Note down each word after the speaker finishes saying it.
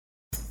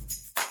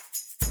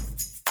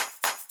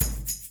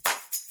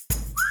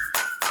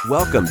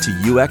Welcome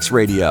to UX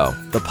Radio,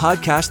 the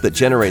podcast that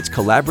generates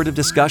collaborative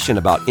discussion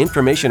about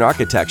information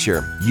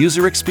architecture,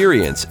 user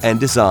experience, and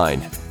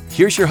design.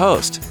 Here's your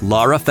host,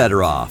 Laura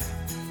Fedorov.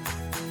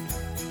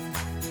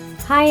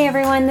 Hi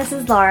everyone, this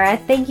is Laura.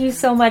 Thank you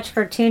so much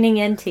for tuning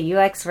in to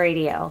UX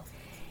Radio.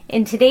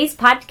 In today's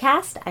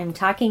podcast, I'm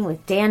talking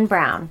with Dan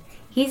Brown.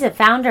 He's a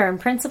founder and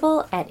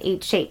principal at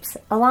 8Shapes,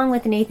 along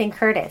with Nathan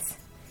Curtis.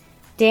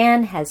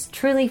 Dan has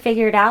truly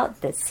figured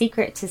out the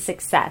secret to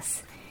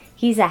success.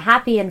 He's a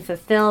happy and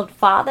fulfilled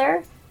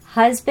father,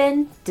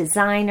 husband,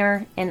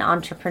 designer, and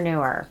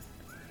entrepreneur.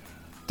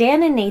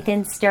 Dan and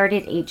Nathan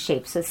started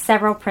 8Shapes with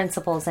several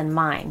principles in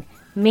mind,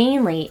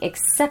 mainly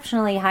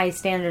exceptionally high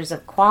standards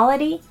of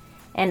quality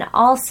and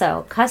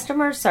also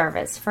customer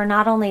service for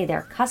not only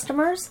their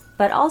customers,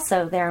 but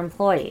also their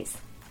employees.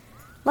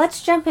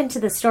 Let's jump into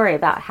the story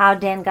about how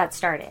Dan got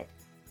started.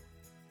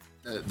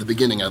 The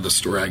beginning of the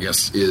story, I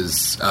guess,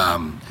 is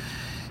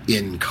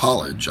in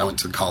college. I went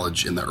to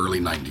college in the early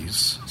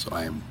 90s, so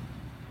I am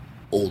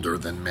older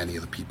than many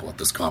of the people at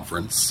this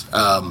conference.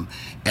 And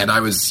I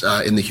was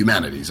in the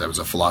humanities. I was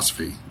a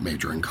philosophy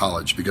major in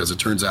college because it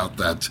turns out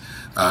that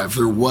if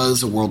there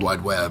was a World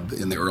Wide Web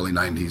in the early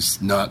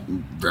 90s, not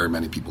very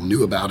many people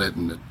knew about it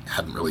and it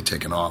hadn't really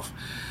taken off.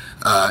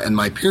 And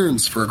my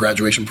parents, for a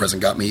graduation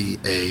present, got me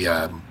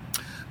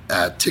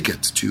a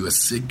ticket to a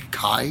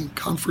SIG-Chi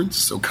conference.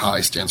 So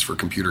Chi stands for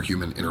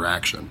Computer-Human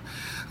Interaction.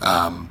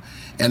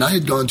 And I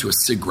had gone to a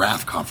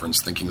SIG-Graph conference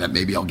thinking that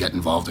maybe I'll get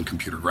involved in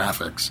computer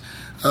graphics.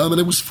 And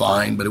it was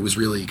fine, but it was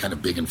really kind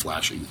of big and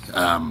flashy.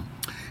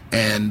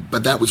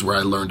 But that was where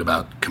I learned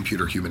about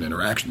computer-human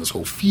interaction, this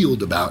whole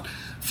field about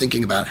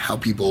thinking about how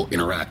people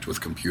interact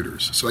with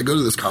computers. So I go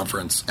to this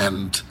conference,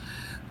 and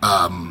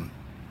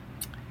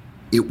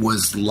it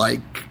was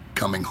like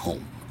coming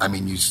home. I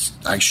mean,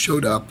 I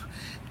showed up,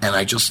 and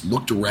I just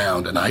looked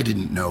around, and I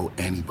didn't know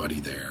anybody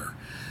there.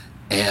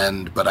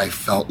 But I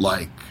felt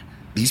like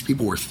these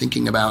people were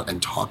thinking about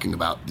and talking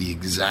about the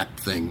exact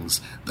things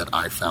that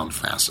I found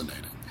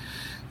fascinating.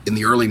 In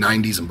the early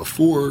 90s and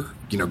before,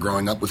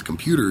 growing up with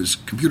computers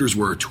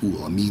were a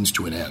tool, a means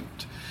to an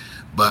end.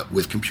 But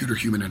with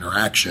computer-human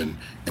interaction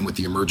and with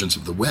the emergence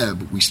of the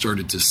web, we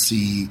started to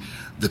see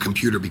the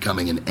computer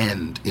becoming an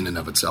end in and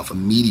of itself, a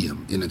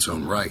medium in its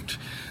own right.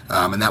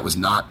 And that was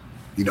not,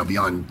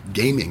 beyond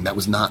gaming, that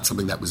was not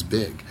something that was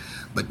big.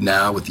 But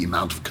now with the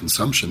amount of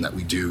consumption that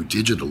we do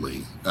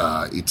digitally,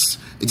 it's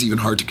even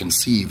hard to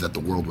conceive that the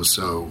world was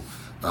so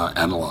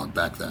analog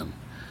back then.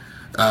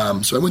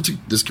 So I went to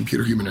this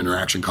computer-human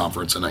interaction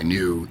conference, and I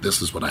knew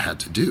this is what I had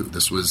to do.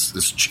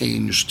 This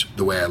changed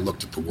the way I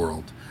looked at the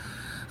world.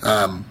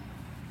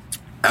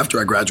 After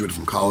I graduated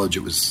from college,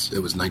 it was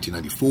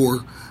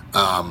 1994.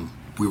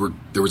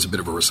 There was a bit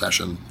of a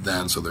recession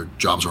then, so their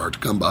jobs were hard to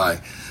come by.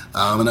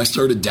 And I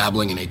started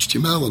dabbling in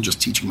HTML and just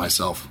teaching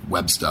myself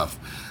web stuff.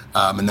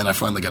 And then I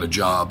finally got a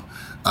job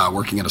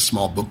working at a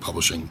small book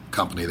publishing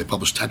company. They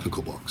published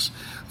technical books.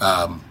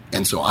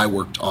 And so I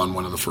worked on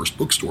one of the first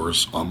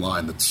bookstores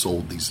online that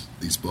sold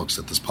these books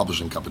that this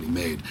publishing company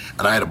made.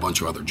 And I had a bunch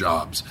of other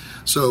jobs.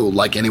 So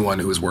like anyone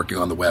who was working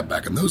on the web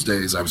back in those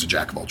days, I was a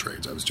jack of all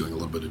trades. I was doing a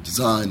little bit of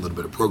design, a little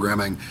bit of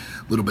programming,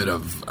 a little bit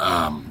of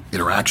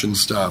interaction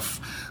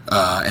stuff.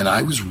 And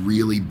I was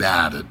really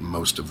bad at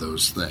most of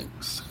those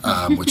things,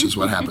 which is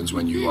what happens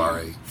when you are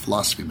a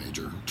philosophy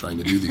major trying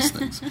to do these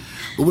things.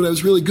 But what I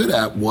was really good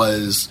at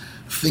was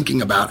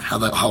thinking about how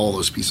all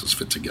those pieces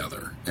fit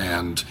together.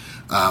 And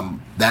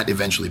that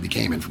eventually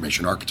became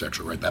information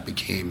architecture, right? That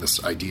became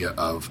this idea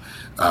of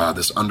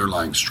this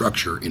underlying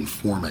structure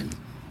informing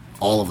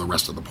all of the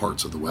rest of the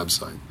parts of the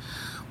website.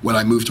 When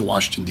I moved to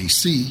Washington,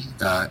 D.C.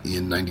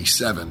 In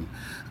 97,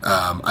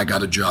 I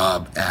got a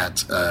job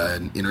at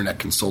an internet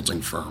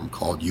consulting firm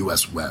called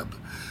US Web.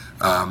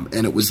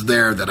 And it was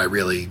there that I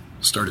really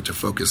started to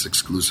focus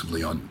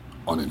exclusively on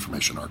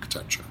information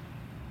architecture.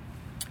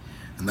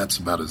 And that's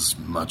about as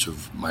much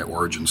of my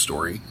origin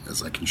story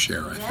as I can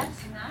share, I think.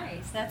 That's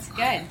nice. That's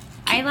good.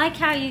 I like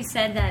how you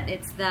said that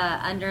it's the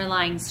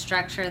underlying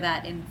structure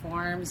that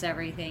informs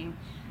everything.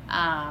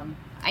 I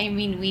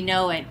mean, we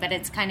know it, but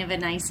it's kind of a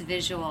nice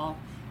visual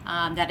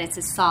that it's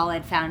a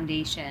solid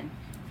foundation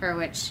for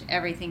which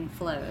everything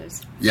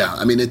flows. Yeah,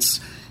 I mean, it's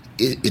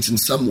in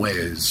some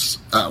ways,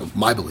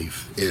 my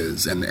belief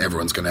is, and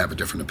everyone's going to have a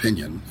different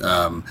opinion,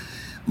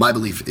 my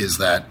belief is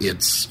that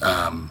it's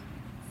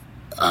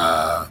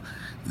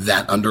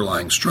that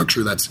underlying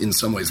structure that's in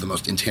some ways the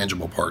most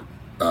intangible part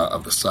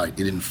of the site.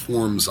 It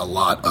informs a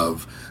lot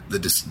of the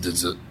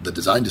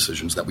design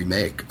decisions that we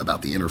make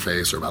about the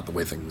interface or about the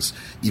way things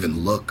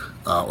even look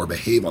or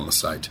behave on the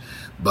site.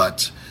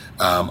 But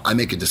I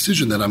make a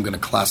decision that I'm going to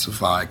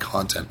classify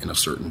content in a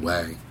certain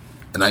way,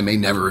 and I may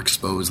never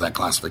expose that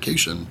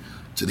classification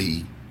to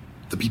the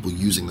people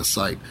using the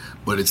site,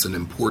 but it's an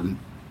important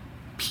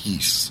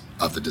piece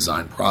of the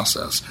design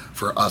process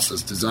for us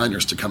as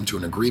designers to come to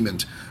an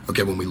agreement.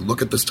 Okay, when we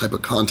look at this type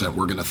of content,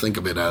 we're going to think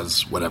of it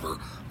as whatever,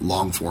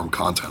 long-form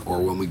content,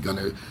 or when we're going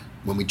to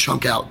when we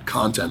chunk out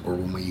content or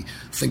when we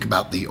think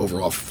about the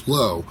overall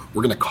flow,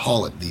 we're going to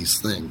call it these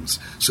things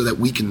so that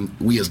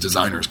we as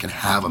designers can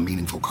have a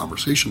meaningful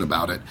conversation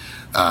about it,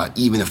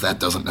 even if that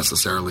doesn't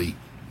necessarily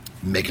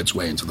make its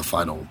way into the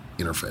final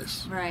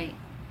interface. Right.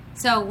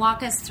 So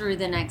walk us through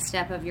the next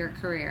step of your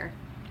career.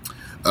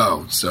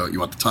 Oh, so you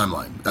want the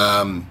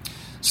timeline.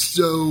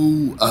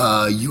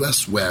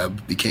 US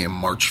Web became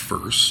March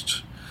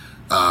 1st,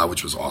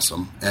 which was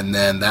awesome. And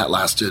then that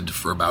lasted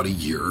for about a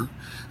year.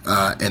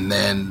 And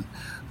then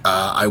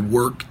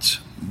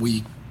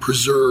we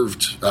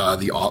preserved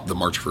the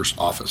March 1st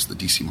office, the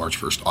DC March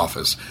 1st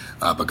office,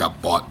 but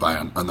got bought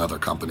by another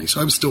company.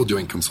 So I was still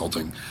doing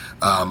consulting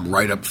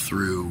right up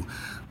through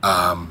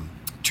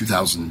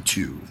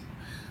 2002.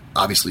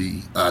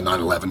 Obviously,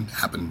 9/11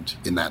 happened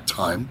in that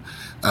time.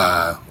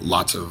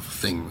 Lots of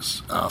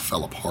things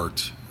fell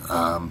apart.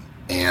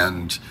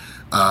 And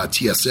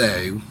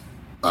TSA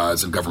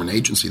is a government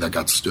agency that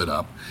got stood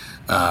up.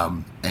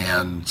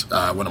 And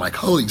one of my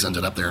colleagues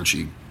ended up there, and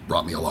she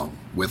brought me along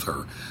with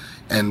her.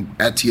 And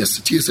at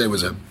TSA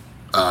was a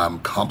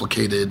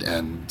complicated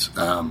and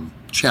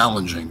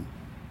challenging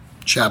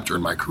chapter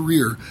in my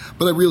career,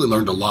 but I really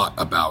learned a lot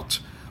about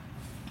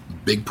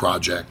big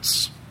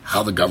projects,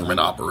 how the government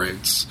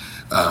operates,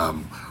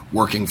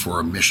 working for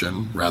a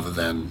mission rather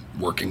than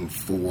working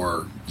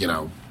for,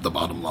 the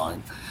bottom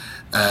line.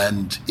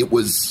 And it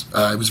was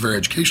very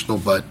educational,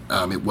 but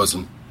it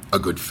wasn't a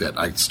good fit.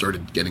 I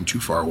started getting too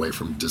far away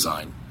from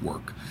design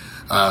work.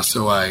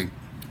 So I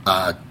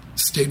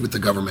stayed with the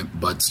government,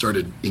 but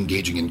started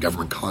engaging in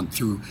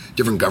through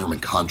different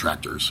government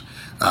contractors.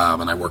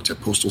 And I worked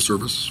at Postal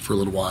Service for a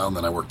little while, and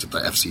then I worked at the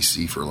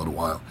FCC for a little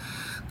while.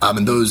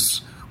 And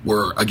those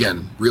were,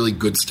 again, really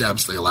good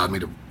steps. They allowed me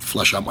to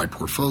flesh out my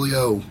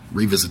portfolio,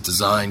 revisit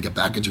design, get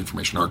back into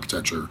information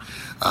architecture,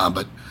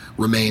 but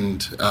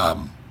remained...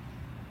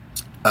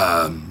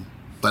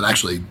 but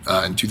actually,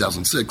 in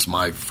 2006,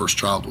 my first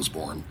child was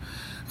born,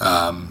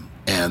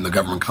 and the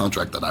government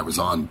contract that I was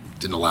on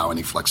didn't allow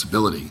any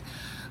flexibility.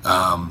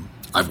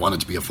 I've wanted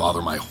to be a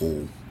father my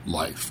whole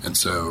life, and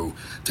so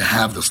to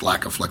have this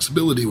lack of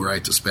flexibility where I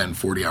had to spend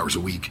 40 hours a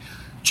week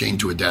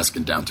chained to a desk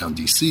in downtown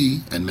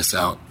DC and miss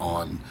out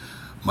on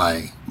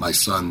my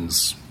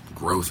son's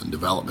growth and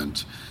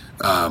development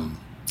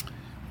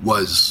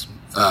was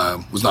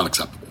not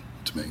acceptable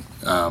to me.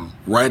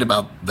 Right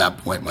about that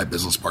point, my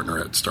business partner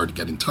had started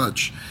getting in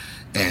touch,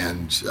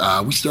 and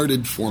we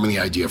started forming the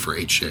idea for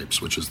 8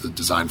 Shapes, which is the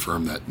design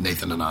firm that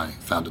Nathan and I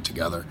founded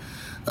together.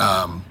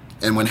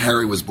 And when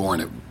Harry was born,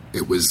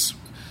 it was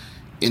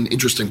an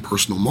interesting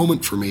personal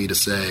moment for me to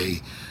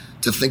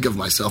think of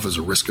myself as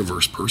a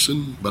risk-averse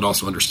person, but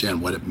also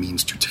understand what it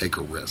means to take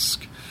a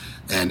risk.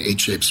 And 8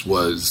 Shapes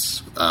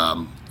was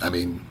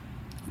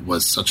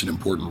such an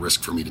important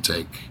risk for me to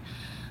take.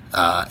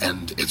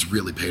 And it's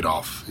really paid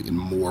off in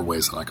more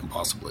ways than I can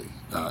possibly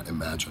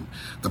imagine.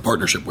 The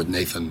partnership with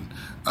Nathan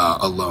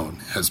alone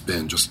has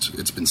been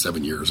it's been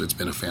 7 years. It's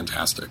been a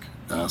fantastic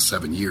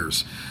 7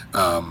 years.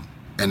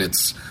 And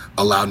it's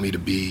allowed me to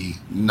be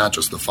not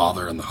just the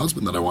father and the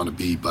husband that I want to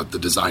be, but the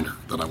designer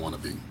that I want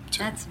to be,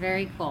 too. That's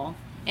very cool.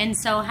 And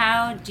so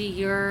how do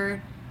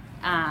your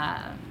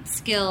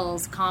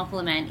skills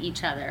complement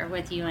each other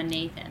with you and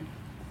Nathan?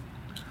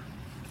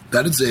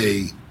 That is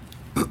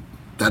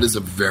a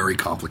very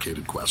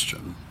complicated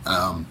question.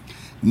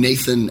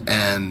 Nathan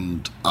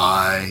and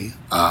I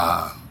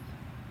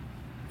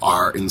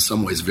are in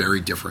some ways very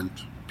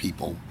different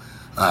people.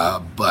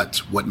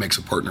 But what makes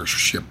a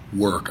partnership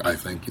work, I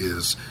think,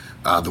 is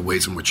the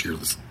ways in which you're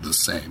the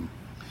same.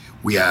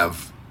 We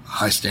have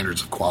high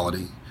standards of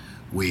quality.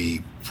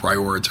 We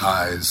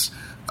prioritize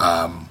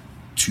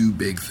 2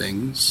 big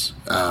things,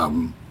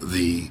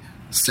 the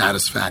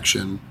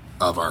satisfaction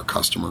of our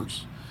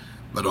customers,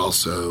 but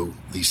also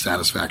the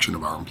satisfaction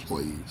of our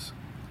employees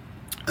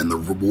and the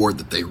reward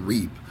that they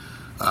reap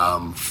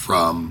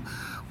from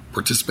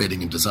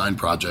participating in design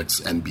projects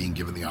and being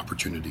given the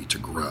opportunity to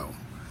grow.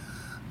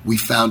 We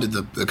founded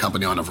the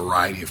company on a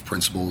variety of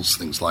principles,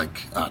 things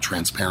like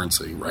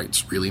transparency, right?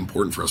 It's really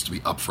important for us to be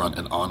upfront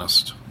and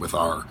honest with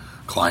our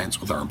clients,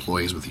 with our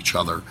employees, with each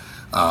other.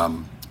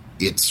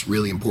 It's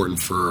really important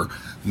for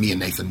me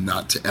and Nathan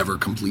not to ever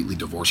completely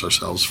divorce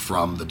ourselves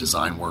from the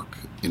design work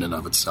in and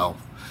of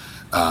itself.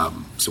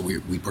 So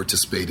we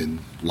participate in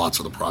lots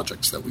of the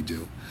projects that we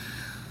do.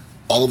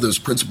 All of those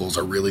principles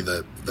are really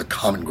the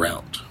common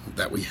ground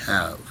that we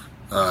have.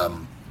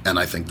 And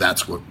I think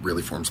that's what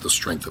really forms the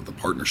strength of the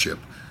partnership,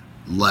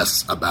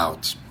 less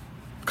about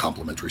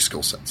complementary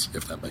skill sets,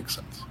 if that makes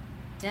sense.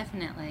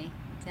 Definitely.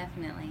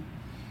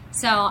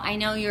 So I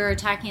know you were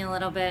talking a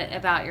little bit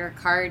about your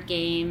card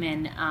game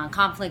and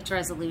conflict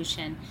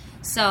resolution.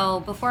 So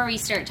before we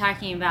start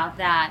talking about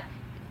that,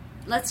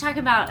 let's talk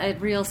about a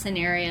real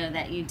scenario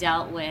that you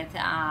dealt with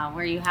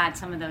where you had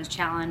some of those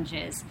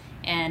challenges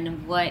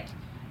and what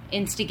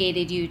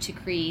instigated you to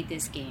create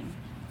this game.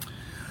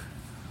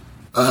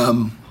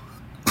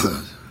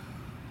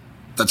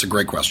 That's a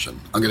great question.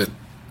 I'm going to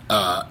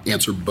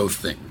answer both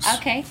things.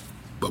 Okay.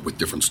 but with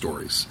different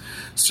stories.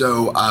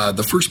 So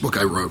the first book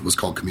I wrote was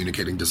called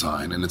Communicating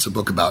Design, and it's a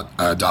book about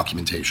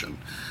documentation,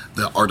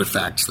 the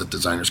artifacts that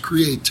designers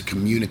create to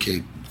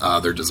communicate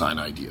their design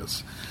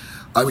ideas.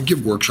 I would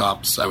give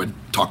workshops, I would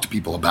talk to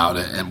people about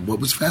it, and what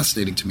was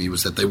fascinating to me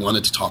was that they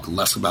wanted to talk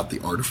less about the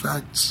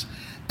artifacts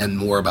and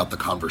more about the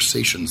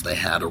conversations they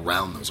had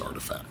around those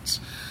artifacts,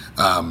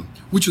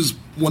 which is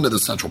one of the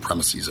central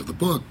premises of the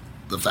book,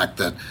 the fact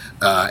that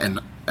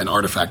an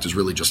artifact is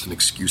really just an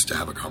excuse to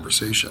have a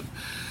conversation.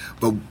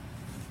 But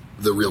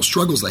the real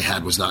struggles they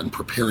had was not in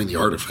preparing the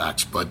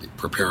artifacts, but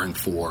preparing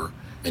for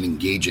and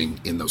engaging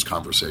in those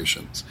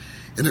conversations.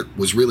 And it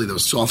was really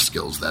those soft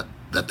skills that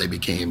they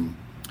became,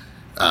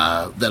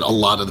 that a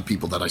lot of the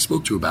people that I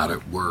spoke to about it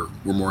were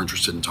more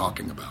interested in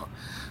talking about.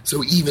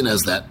 So even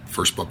as that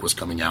first book was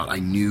coming out, I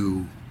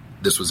knew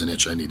this was an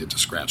itch I needed to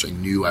scratch. I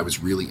knew I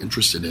was really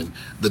interested in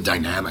the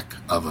dynamic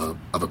of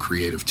a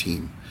creative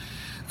team.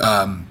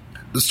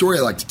 The story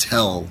I like to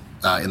tell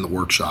in the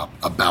workshop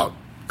about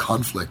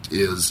conflict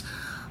is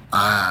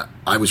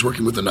I was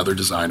working with another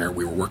designer.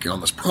 We were working on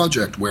this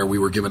project where we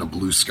were given a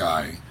blue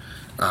sky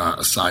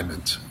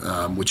assignment,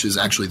 which is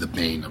actually the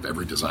bane of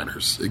every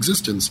designer's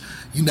existence.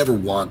 You never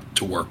want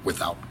to work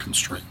without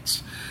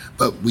constraints.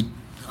 But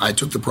I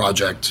took the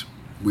project,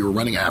 we were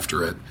running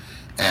after it,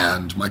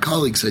 and my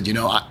colleague said,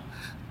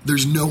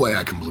 there's no way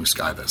I can blue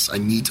sky this. I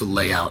need to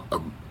lay out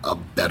a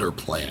better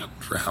plan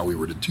for how we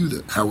were to do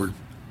that, how we're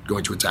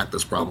going to attack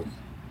this problem.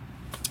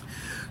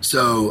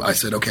 So I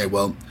said, okay,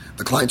 well,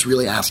 the client's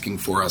really asking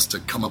for us to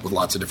come up with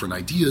lots of different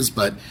ideas,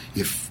 but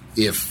if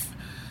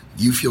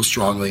you feel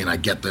strongly, and I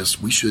get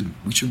this, we should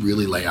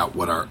really lay out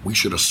we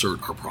should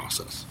assert our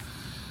process.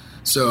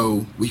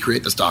 So we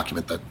create this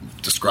document that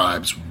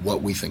describes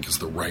what we think is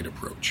the right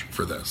approach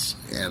for this.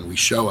 And we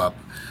show up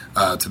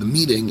to the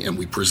meeting and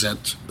we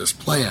present this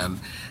plan.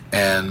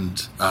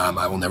 And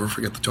I will never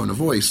forget the tone of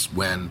voice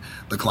when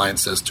the client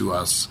says to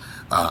us,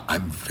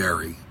 I'm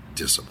very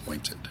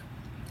disappointed.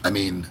 I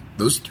mean,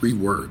 those 3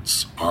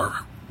 words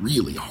are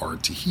really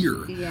hard to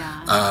hear.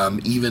 Yeah.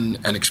 Even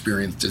an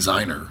experienced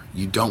designer,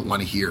 you don't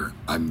want to hear,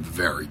 I'm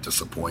very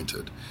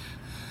disappointed.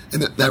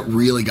 And that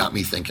really got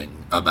me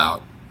thinking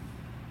about,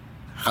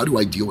 how do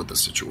I deal with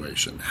this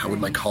situation? How would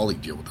my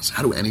colleague deal with this?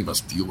 How do any of us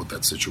deal with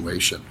that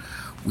situation?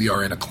 We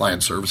are in a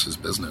client services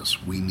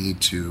business. We need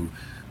to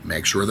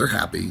make sure they're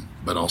happy,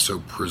 but also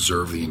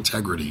preserve the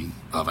integrity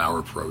of our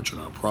approach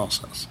and our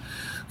process.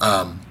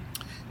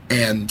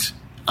 And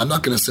I'm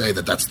not going to say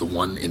that that's the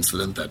one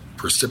incident that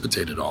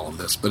precipitated all of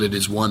this, but it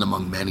is one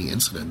among many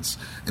incidents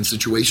and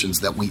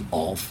situations that we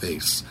all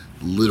face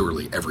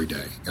literally every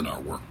day in our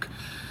work.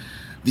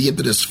 The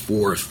impetus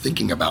for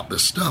thinking about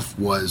this stuff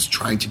was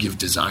trying to give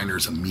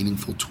designers a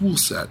meaningful tool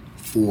set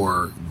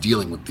for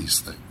dealing with these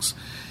things.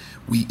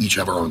 We each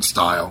have our own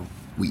style.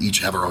 We each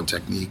have our own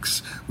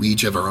techniques. We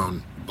each have our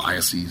own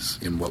biases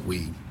in what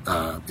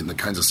in the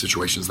kinds of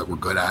situations that we're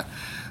good at.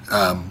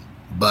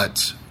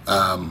 But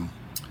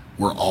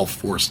we're all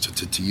forced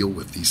to deal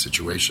with these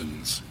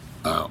situations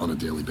on a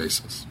daily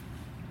basis.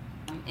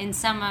 In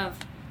some of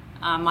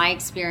my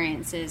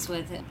experiences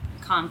with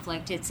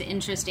conflict, it's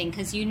interesting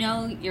because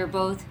you're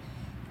both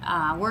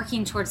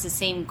working towards the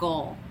same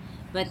goal,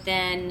 but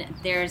then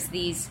there's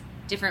these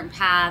different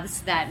paths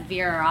that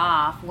veer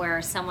off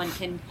where someone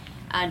can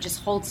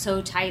just hold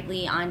so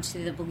tightly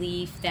onto the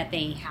belief that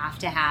they have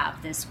to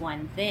have this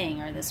one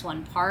thing or this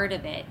one part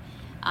of it,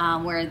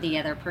 where the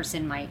other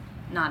person might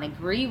not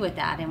agree with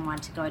that and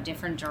want to go a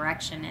different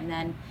direction,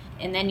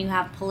 and then you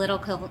have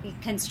political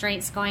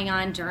constraints going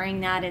on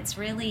during that. It's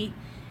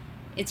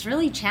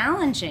really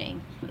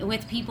challenging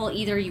with people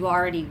either you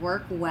already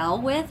work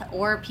well with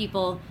or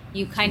people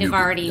you kind of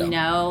already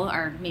know,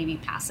 or maybe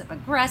passive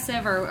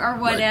aggressive or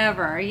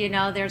whatever.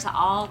 Right. There's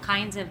all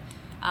kinds of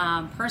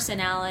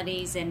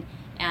personalities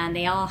and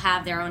they all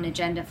have their own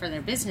agenda for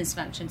their business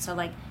function. So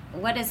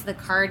what does the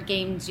card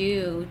game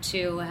do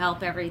to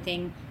help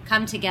everything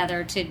come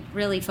together to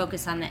really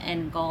focus on the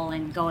end goal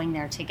and going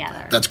there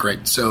together? That's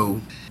great. So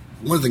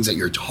one of the things that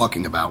you're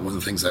talking about, one of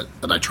the things that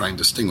I try and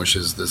distinguish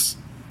is this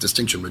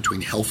distinction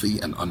between healthy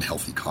and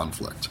unhealthy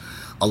conflict.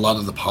 A lot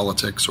of the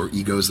politics or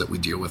egos that we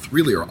deal with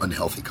really are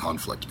unhealthy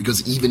conflict,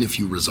 because even if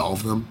you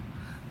resolve them,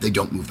 they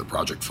don't move the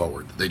project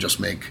forward. They just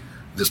make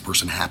this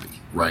person happy,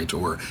 right?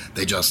 Or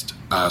they just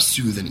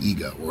soothe an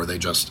ego, or they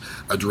just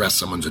address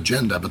someone's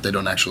agenda, but they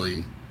don't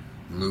actually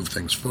move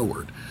things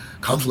forward.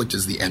 Conflict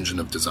is the engine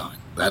of design.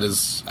 That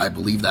is, I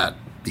believe that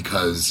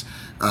because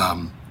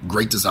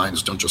great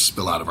designs don't just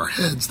spill out of our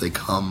heads, they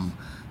come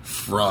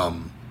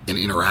from an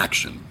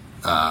interaction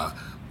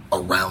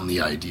around the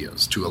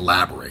ideas to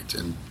elaborate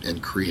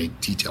and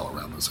create detail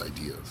around those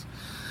ideas.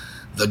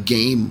 The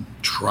game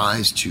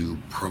tries to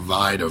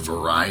provide a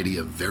variety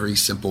of very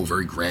simple,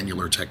 very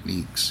granular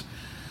techniques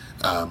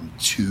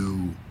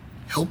to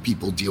help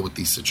people deal with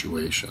these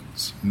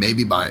situations,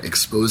 maybe by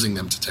exposing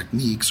them to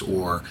techniques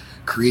or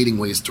creating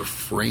ways to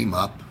frame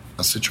up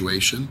a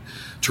situation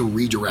to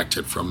redirect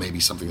it from maybe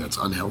something that's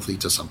unhealthy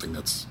to something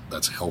that's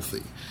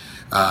healthy.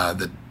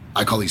 That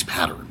I call these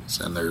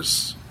patterns, and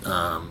there's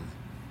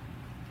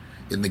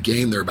In the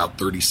game, there are about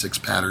 36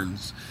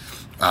 patterns.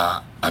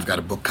 I've got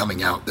a book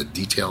coming out that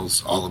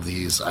details all of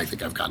these. I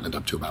think I've gotten it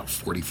up to about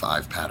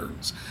 45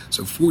 patterns.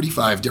 So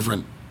 45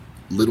 different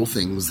little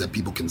things that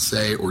people can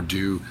say or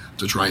do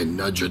to try and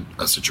nudge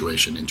a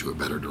situation into a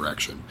better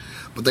direction.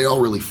 But they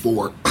all really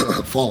fall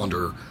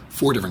under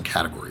 4 different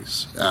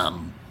categories.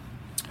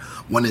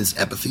 One is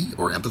empathy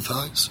or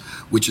empathize,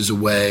 which is a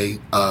way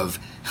of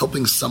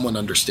helping someone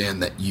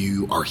understand that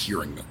you are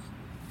hearing them.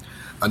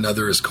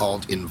 Another is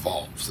called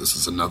involve. This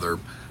is another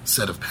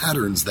set of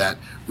patterns that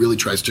really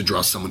tries to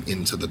draw someone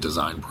into the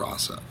design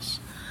process.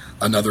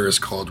 Another is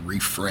called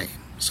reframe.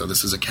 So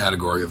this is a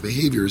category of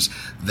behaviors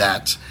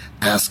that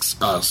asks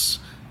us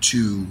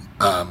to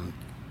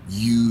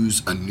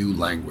use a new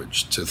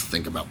language to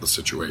think about the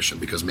situation,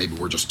 because maybe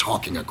we're just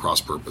talking at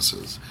cross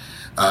purposes.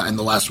 And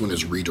the last one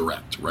is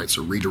redirect, right?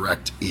 So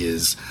redirect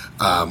is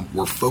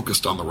we're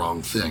focused on the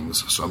wrong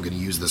things, so I'm going to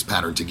use this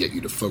pattern to get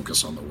you to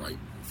focus on the right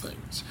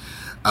things.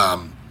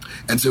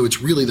 And so it's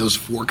really those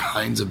 4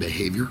 kinds of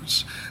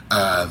behaviors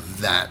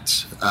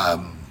that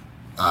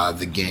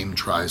the game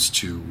tries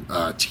to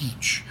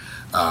teach.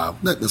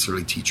 Not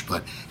necessarily teach,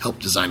 but help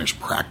designers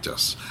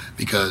practice.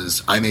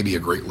 Because I may be a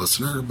great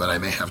listener, but I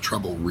may have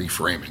trouble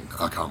reframing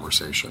a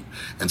conversation.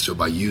 And so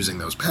by using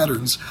those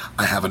patterns,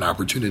 I have an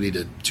opportunity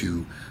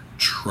to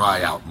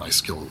try out my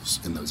skills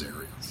in those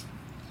areas.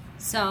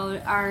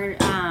 So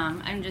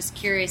I'm just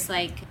curious,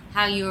 like,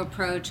 how you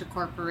approach a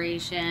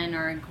corporation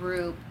or a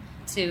group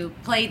to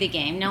play the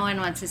game. No one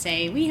wants to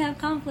say, we have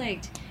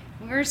conflict,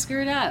 we're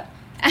screwed up.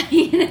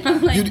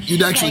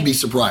 You'd actually be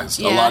surprised.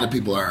 Yeah. A lot of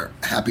people are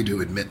happy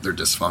to admit their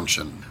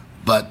dysfunction.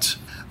 But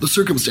the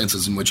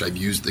circumstances in which I've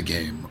used the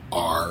game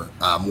are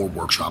more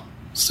workshop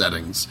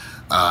settings.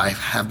 I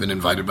have been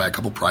invited by a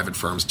couple private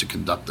firms to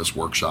conduct this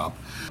workshop.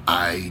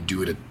 I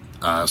do it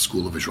at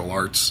School of Visual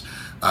Arts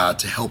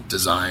to help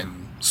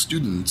design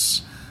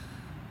students.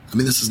 I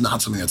mean, this is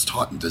not something that's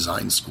taught in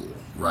design school,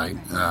 right?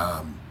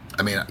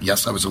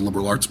 Yes, I was a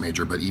liberal arts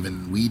major, but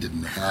even we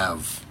didn't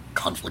have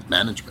conflict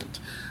management.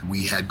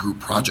 We had group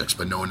projects,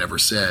 but no one ever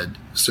said,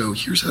 so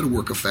here's how to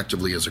work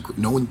effectively as a group.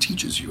 No one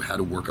teaches you how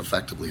to work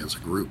effectively as a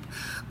group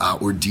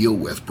or deal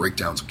with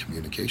breakdowns of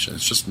communication.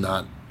 It's just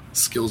not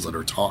skills that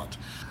are taught.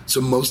 So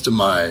most of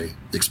my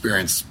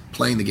experience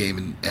playing the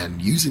game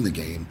and using the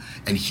game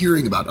and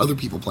hearing about other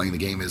people playing the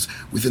game is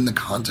within the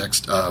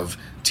context of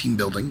team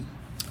building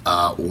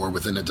or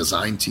within a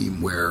design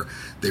team where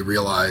they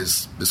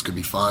realize this could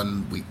be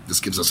fun. This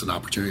gives us an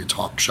opportunity to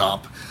talk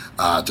shop,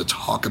 to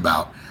talk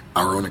about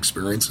our own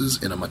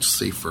experiences in a much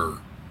safer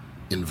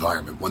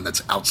environment, one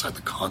that's outside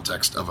the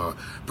context of a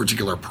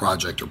particular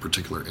project or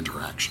particular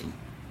interaction.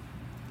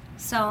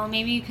 So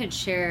maybe you could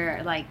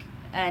share like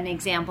an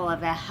example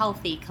of a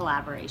healthy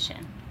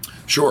collaboration.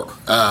 Sure.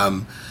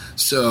 One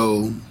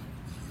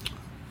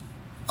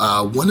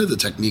of the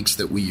techniques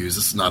that we use,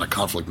 this is not a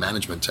conflict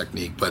management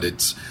technique, but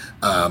it's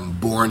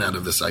born out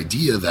of this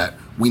idea that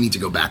we need to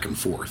go back and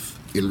forth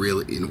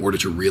in order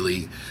to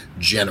really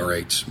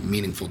generate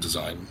meaningful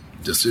design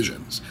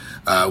decisions.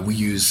 We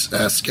use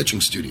sketching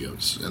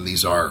studios, and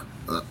these are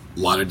a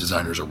lot of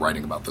designers are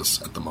writing about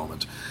this at the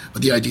moment.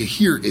 But the idea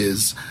here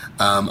is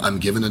I'm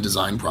given a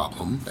design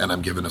problem, and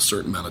I'm given a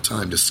certain amount of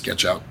time to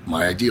sketch out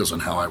my ideas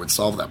on how I would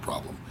solve that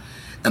problem.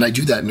 And I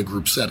do that in a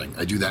group setting.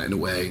 I do that in a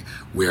way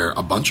where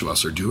a bunch of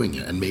us are doing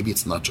it. And maybe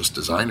it's not just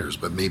designers,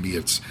 but maybe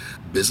it's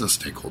business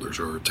stakeholders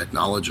or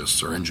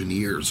technologists or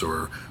engineers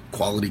or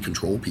quality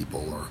control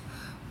people, or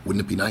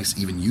wouldn't it be nice,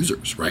 even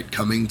users, right?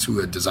 Coming to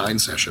a design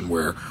session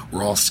where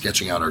we're all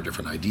sketching out our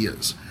different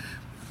ideas.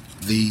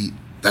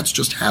 That's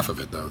just half of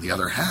it, though. The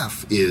other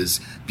half is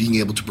being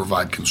able to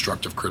provide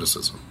constructive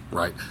criticism,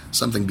 right?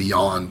 Something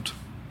beyond,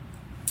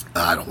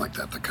 I don't like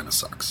that kind of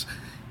sucks.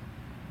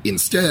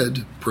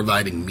 Instead,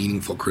 providing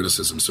meaningful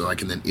criticism so I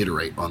can then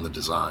iterate on the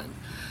design.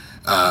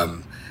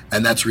 And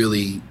that's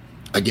really,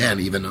 again,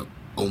 even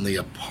only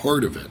a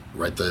part of it,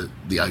 right?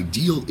 The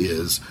ideal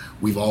is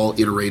we've all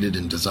iterated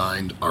and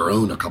designed our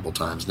own a couple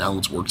times. Now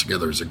let's work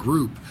together as a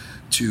group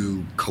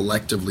to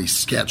collectively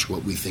sketch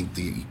what we think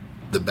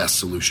the best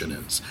solution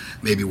is.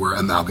 Maybe we're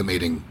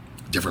amalgamating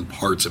different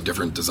parts of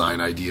different design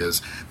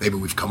ideas. Maybe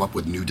we've come up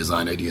with new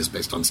design ideas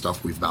based on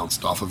stuff we've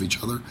bounced off of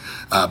each other.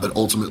 But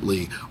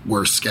ultimately,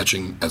 we're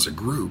sketching as a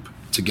group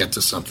to get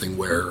to something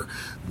where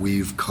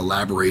we've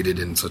collaborated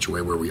in such a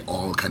way where we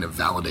all kind of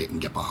validate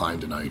and get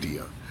behind an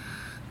idea.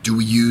 Do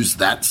we use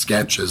that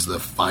sketch as the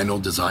final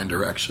design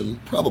direction?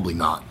 Probably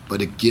not,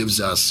 but it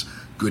gives us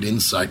good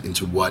insight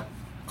into what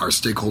our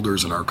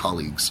stakeholders and our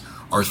colleagues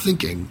are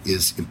thinking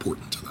is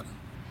important to them.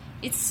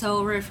 It's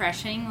so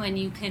refreshing when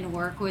you can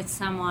work with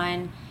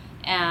someone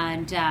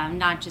and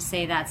not just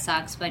say that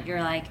sucks, but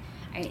you're like,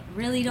 I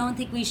really don't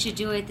think we should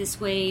do it this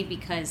way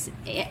because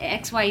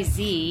X, Y,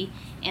 Z,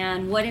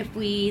 and what if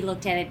we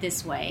looked at it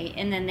this way?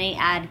 And then they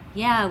add,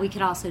 yeah, we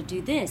could also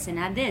do this and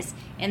add this.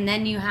 And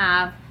then you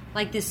have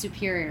like this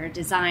superior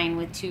design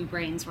with two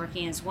brains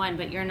working as one,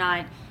 but you're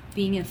not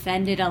being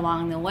offended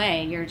along the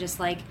way. You're just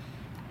like,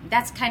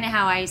 that's kind of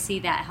how I see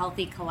that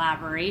healthy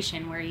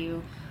collaboration where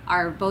you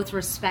are both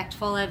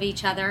respectful of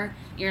each other.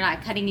 You're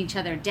not cutting each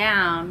other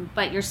down,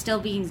 but you're still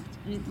being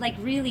like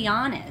really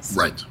honest.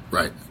 Right.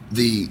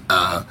 The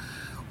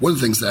one of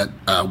the things that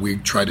we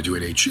try to do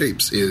at 8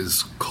 Shapes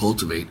is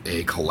cultivate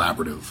a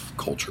collaborative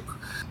culture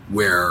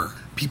where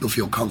people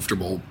feel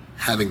comfortable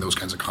having those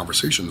kinds of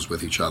conversations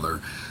with each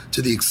other,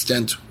 to the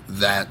extent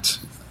that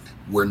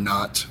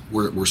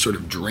we're sort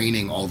of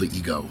draining all the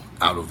ego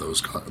out of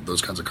those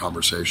kinds of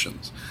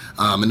conversations.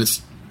 And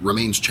it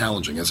remains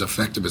challenging. As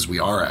effective as we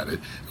are at it,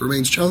 it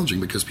remains challenging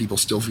because people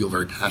still feel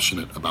very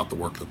passionate about the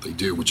work that they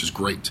do, which is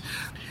great.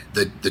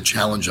 The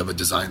challenge of a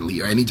design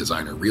leader, any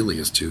designer really,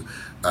 is to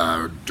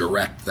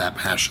direct that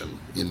passion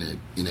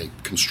in a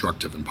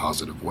constructive and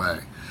positive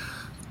way.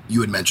 You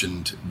had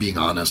mentioned being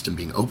honest and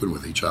being open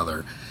with each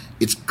other.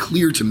 It's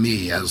clear to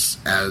me as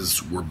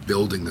we're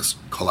building this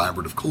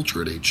collaborative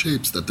culture at 8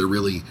 Shapes that there are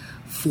really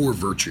 4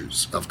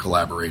 virtues of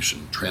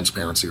collaboration.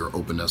 Transparency or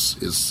openness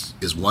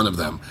is one of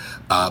them,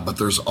 but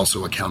there's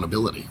also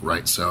accountability,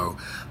 right? So,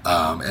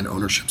 and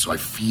ownership. So I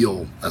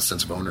feel a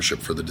sense of ownership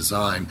for the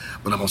design,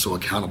 but I'm also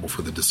accountable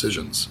for the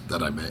decisions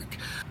that I make.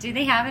 Do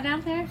they have it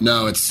out there?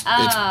 No, it's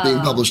being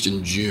published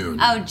in June.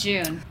 Oh,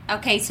 June.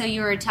 Okay, so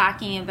you were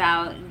talking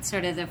about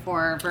sort of the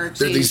 4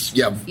 virtues.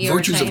 There are these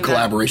virtues of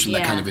collaboration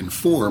that kind of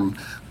inform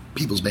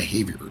people's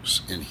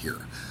behaviors in here.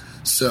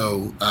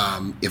 So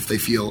if they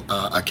feel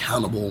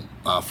accountable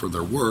for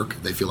their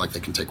work, they feel like they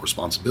can take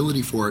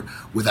responsibility for it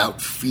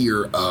without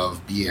fear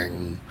of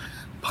being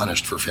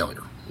punished for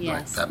failure.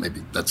 Yes.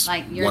 Right? That's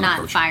like you're one not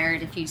approach.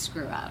 Fired if you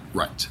screw up.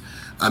 Right.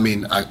 I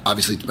mean,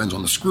 obviously it depends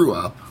on the screw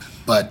up,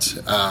 but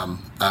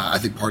I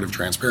think part of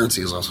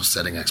transparency is also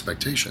setting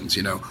expectations.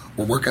 You know,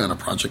 we're working on a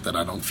project that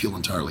I don't feel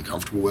entirely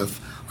comfortable with.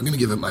 I'm going to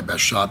give it my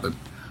best shot, but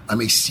I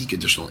may seek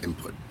additional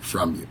input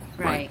from you,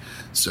 right?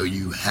 So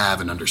you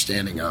have an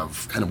understanding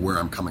of kind of where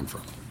I'm coming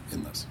from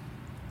in this.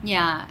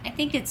 Yeah, I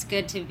think it's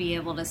good to be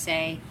able to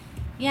say,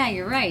 yeah,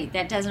 you're right,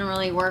 that doesn't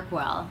really work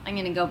well. I'm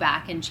going to go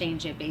back and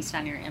change it based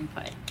on your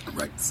input.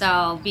 Right.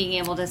 So being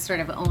able to sort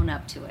of own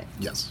up to it.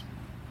 Yes.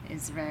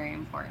 Is very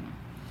important.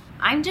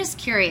 I'm just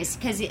curious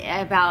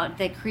about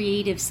the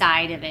creative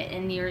side of it,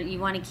 and you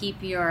want to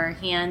keep your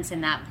hands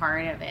in that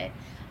part of it.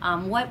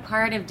 What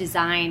part of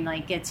design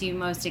gets you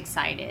most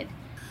excited?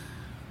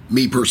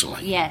 Me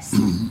personally? Yes.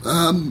 If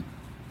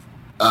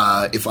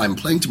I'm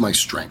playing to my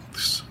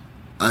strengths,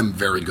 I'm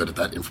very good at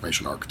that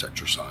information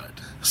architecture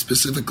side.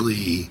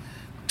 Specifically,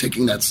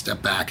 taking that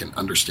step back and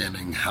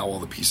understanding how all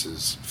the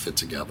pieces fit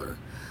together.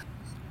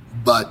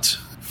 But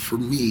for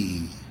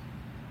me,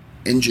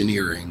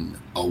 engineering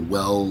a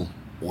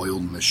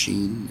well-oiled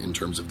machine in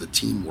terms of the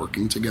team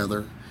working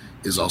together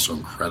is also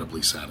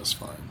incredibly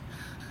satisfying.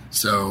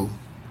 So,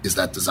 is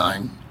that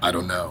design? I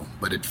don't know.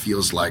 But it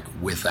feels like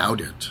without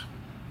it,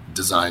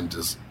 design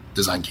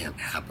can't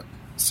happen.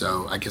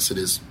 So I guess it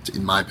is,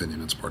 in my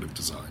opinion, it's part of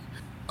design.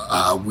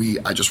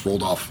 I just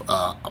rolled off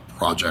a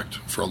project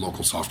for a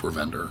local software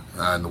vendor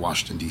in the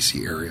Washington,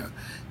 D.C. area.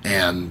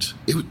 And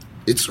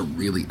it's a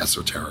really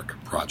esoteric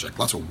project.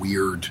 Lots of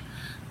weird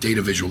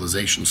data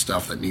visualization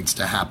stuff that needs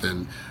to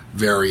happen.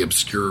 Very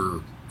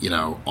obscure,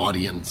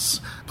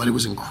 audience. But it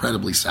was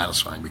incredibly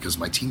satisfying because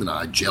my team and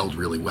I gelled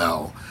really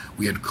well.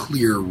 We had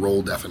clear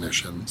role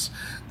definitions.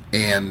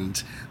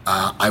 And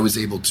I was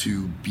able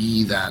to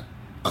be that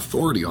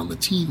authority on the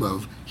team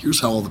of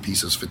here's how all the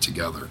pieces fit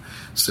together.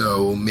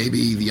 So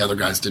maybe the other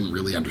guys didn't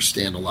really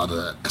understand a lot of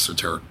the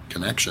esoteric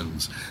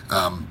connections,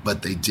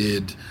 but they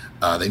did.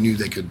 They knew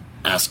they could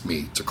ask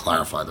me to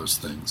clarify those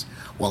things.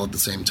 While at the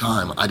same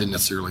time, I didn't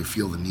necessarily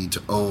feel the need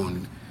to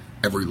own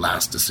every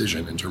last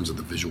decision in terms of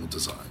the visual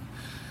design.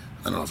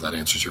 I don't know if that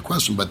answers your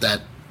question, but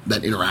that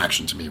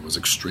interaction to me was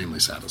extremely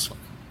satisfying.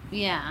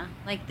 Yeah,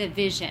 like the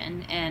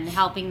vision and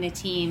helping the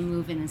team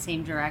move in the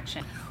same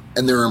direction.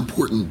 And there are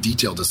important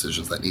detailed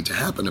decisions that need to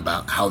happen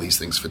about how these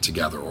things fit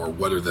together, or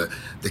what are the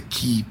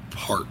key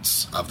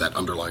parts of that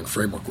underlying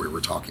framework we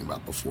were talking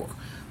about before.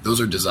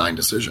 Those are design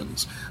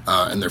decisions,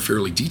 and they're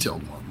fairly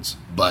detailed ones.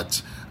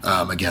 But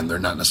again, they're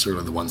not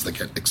necessarily the ones that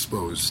get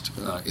exposed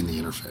in the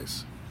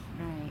interface.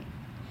 Right.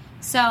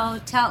 So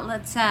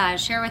let's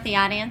share with the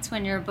audience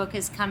when your book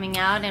is coming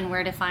out and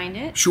where to find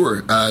it.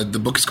 Sure. The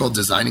book is called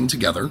Designing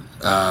Together,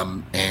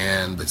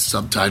 and the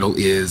subtitle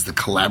is The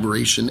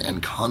Collaboration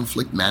and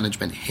Conflict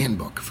Management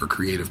Handbook for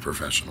Creative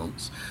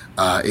Professionals.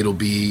 It'll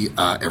be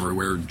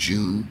everywhere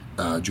June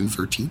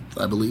 13th,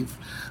 I believe.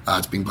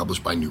 It's being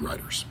published by New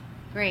Writers.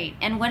 Great.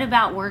 And what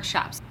about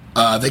workshops?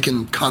 They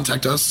can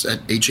contact us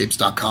at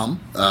 8shapes.com,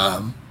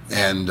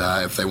 and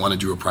if they want to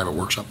do a private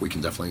workshop, we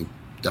can definitely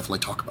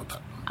talk about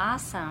that.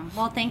 Awesome.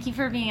 Well, thank you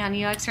for being on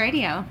UX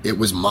Radio. It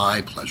was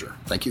my pleasure.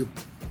 Thank you.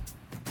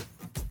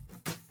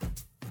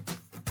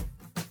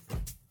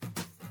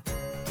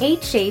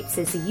 8 Shapes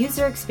is a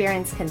user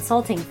experience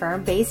consulting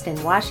firm based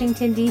in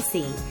Washington,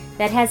 D.C.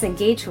 that has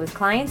engaged with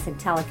clients in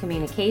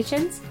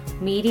telecommunications,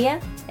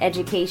 media,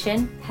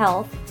 education,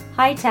 health,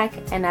 high-tech,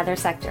 and other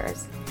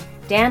sectors.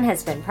 Dan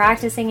has been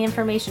practicing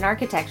information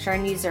architecture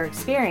and user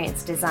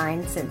experience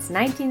design since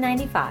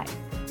 1995.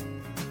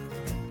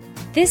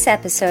 This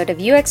episode of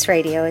UX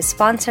Radio is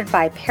sponsored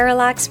by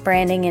Parallax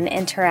Branding and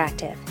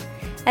Interactive.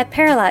 At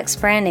Parallax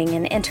Branding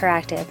and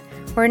Interactive,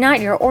 we're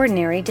not your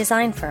ordinary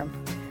design firm.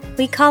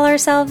 We call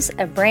ourselves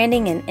a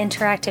branding and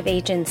interactive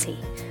agency,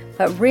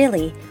 but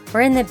really,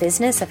 we're in the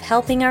business of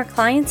helping our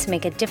clients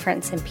make a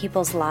difference in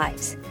people's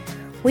lives.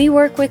 We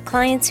work with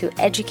clients who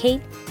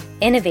educate,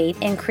 innovate,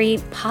 and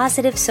create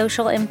positive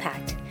social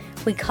impact.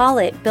 We call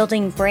it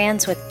building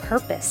brands with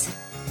purpose.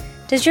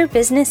 Does your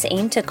business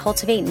aim to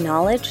cultivate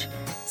knowledge,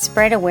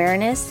 spread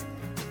awareness,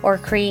 or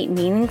create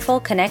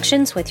meaningful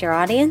connections with your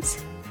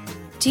audience?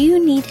 Do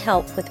you need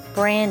help with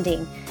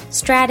branding,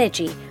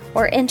 strategy,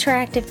 or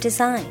interactive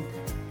design?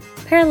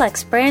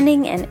 Parallax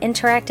Branding and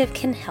Interactive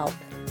can help.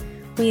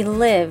 We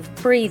live,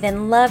 breathe,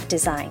 and love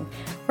design.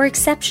 We're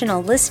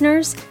exceptional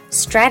listeners,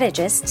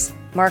 strategists,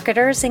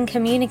 marketers, and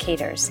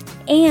communicators.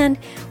 And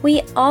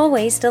we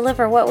always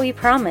deliver what we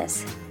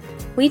promise.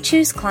 We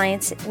choose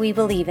clients we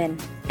believe in,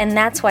 and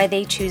that's why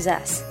they choose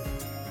us.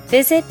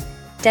 Visit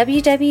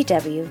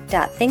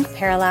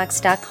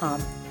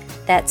www.thinkparallax.com.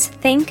 That's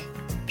think,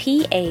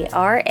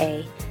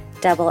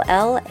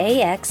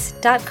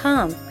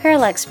 Parallax.com.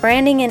 Parallax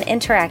Branding and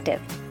Interactive.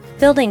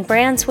 Building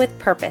brands with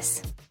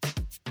purpose.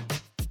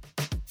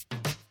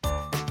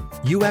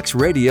 UX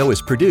Radio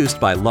is produced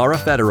by Laura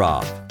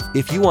Fedorov.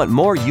 If you want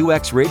more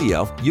UX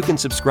Radio, you can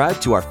subscribe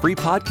to our free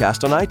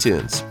podcast on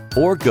iTunes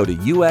or go to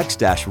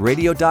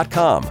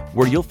ux-radio.com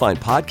where you'll find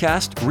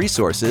podcast,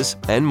 resources,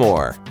 and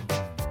more.